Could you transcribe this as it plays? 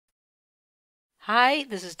Hi,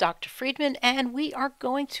 this is Dr. Friedman, and we are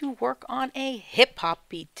going to work on a hip hop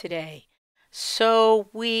beat today. So,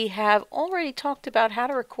 we have already talked about how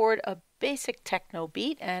to record a basic techno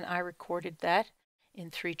beat, and I recorded that in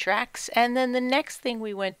 3 tracks. And then the next thing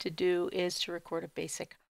we went to do is to record a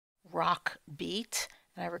basic rock beat,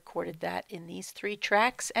 and I recorded that in these 3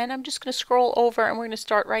 tracks. And I'm just going to scroll over, and we're going to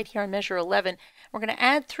start right here on measure 11. We're going to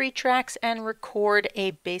add 3 tracks and record a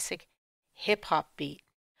basic hip hop beat.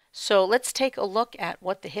 So let's take a look at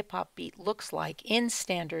what the hip hop beat looks like in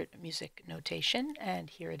standard music notation. And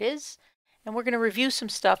here it is. And we're going to review some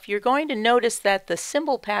stuff. You're going to notice that the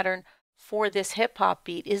cymbal pattern for this hip hop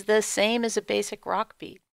beat is the same as a basic rock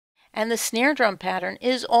beat. And the snare drum pattern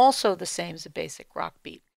is also the same as a basic rock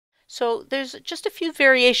beat. So there's just a few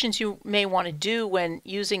variations you may want to do when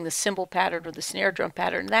using the cymbal pattern or the snare drum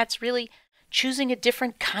pattern. That's really choosing a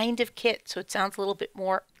different kind of kit so it sounds a little bit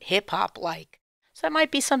more hip hop like. So that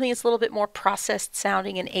might be something that's a little bit more processed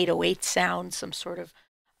sounding, an 808 sound, some sort of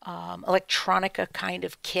electronica kind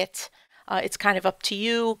of kit. It's kind of up to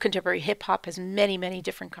you. Contemporary hip hop has many, many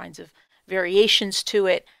different kinds of variations to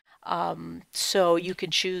it. So you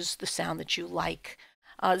can choose the sound that you like.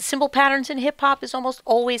 The cymbal patterns in hip hop is almost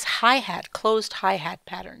always hi-hat, closed hi-hat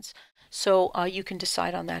patterns. So you can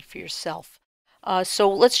decide on that for yourself.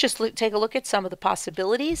 So let's just take a look at some of the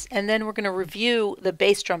possibilities, and then we're going to review the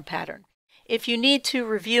bass drum pattern. If you need to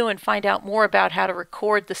review and find out more about how to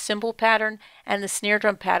record the cymbal pattern and the snare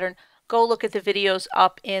drum pattern, go look at the videos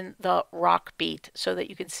up in the rock beat so that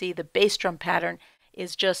you can see the bass drum pattern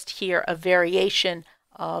is just here a variation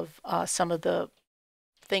of some of the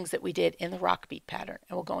things that we did in the rock beat pattern.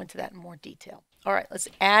 And we'll go into that in more detail. All right, let's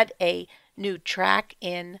add a new track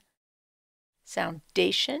in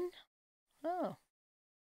Soundation. Oh,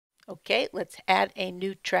 okay, let's add a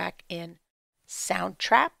new track in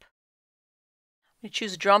Soundtrap. You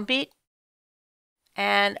choose a drum beat,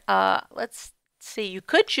 and let's see, you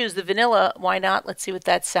could choose the vanilla, why not? Let's see what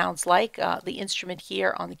that sounds like. The instrument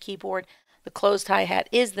here on the keyboard, the closed hi-hat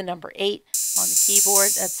is the number 8 on the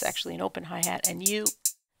keyboard. That's actually an open hi-hat, and U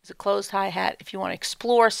is a closed hi-hat. If you want to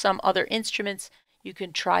explore some other instruments, you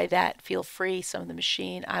can try that. Feel free. Some of the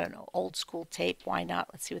machine, I don't know, old school tape, why not?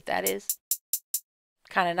 Let's see what that is.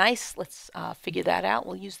 Kind of nice. Let's figure that out.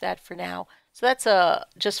 We'll use that for now. So that's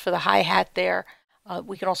just for the hi-hat there.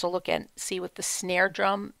 We can also look and see what the snare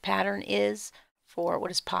drum pattern is for what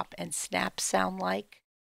does pop and snap sound like.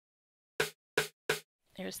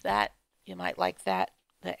 There's that. You might like that.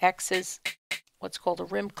 The X is what's called a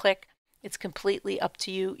rim click. It's completely up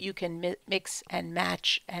to you. You can mix and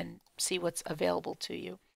match and see what's available to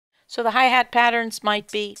you. So the hi-hat patterns might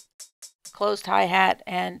be closed hi-hat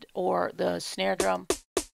and or the snare drum,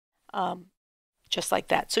 just like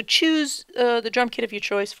that. So choose the drum kit of your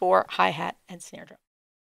choice for hi-hat and snare drum.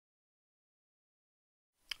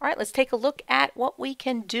 All right, let's take a look at what we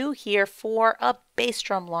can do here for a bass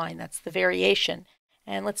drum line. That's the variation.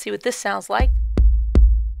 And let's see what this sounds like.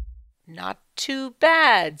 Not too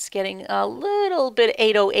bad. It's getting a little bit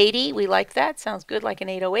 8080. We like that. Sounds good like an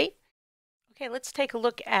 808. Okay, let's take a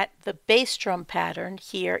look at the bass drum pattern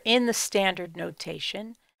here in the standard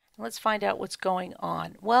notation. Let's find out what's going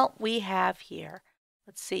on. Well, we have here,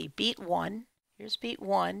 let's see, beat 1. Here's beat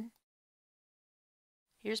 1.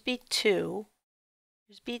 Here's beat 2.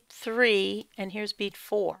 Here's beat 3, and here's beat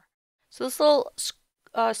 4. So this little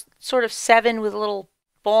sort of 7 with a little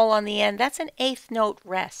ball on the end, that's an 8th note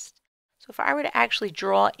rest. So if I were to actually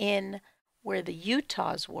draw in where the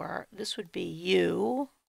Utahs were, this would be U,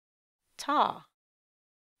 ta,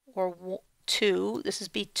 or 2. This is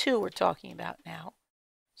beat 2 we're talking about now.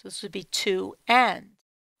 So this would be 2 and,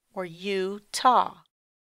 or U, ta.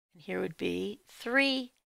 And here would be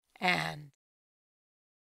 3 and.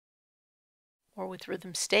 Or with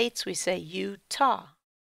rhythm states, we say U-ta.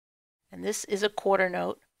 And this is a quarter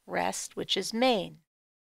note rest, which is main.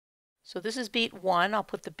 So this is beat 1. I'll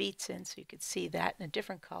put the beats in so you can see that in a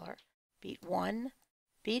different color. Beat 1,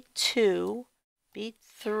 beat 2, beat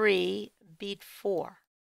 3, beat 4.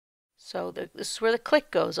 So this is where the click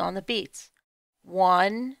goes on the beats.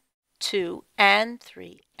 1, 2, and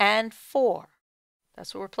 3, and 4.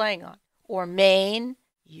 That's what we're playing on. Or main,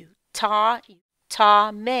 U-ta,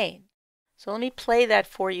 U-ta, main. So let me play that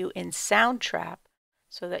for you in Soundtrap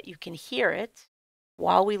so that you can hear it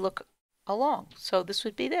while we look along. So this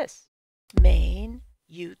would be this. Main,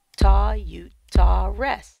 Utah, Utah,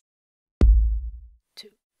 rest. 2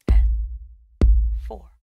 and 4.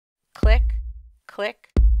 Click, click,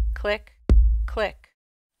 click, click,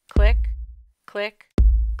 click, click,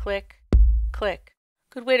 click, click.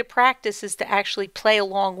 Good way to practice is to actually play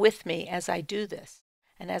along with me as I do this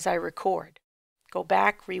and as I record. Go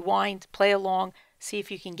back, rewind, play along, see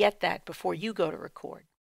if you can get that before you go to record.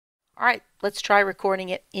 All right, let's try recording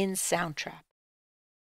it in Soundtrap.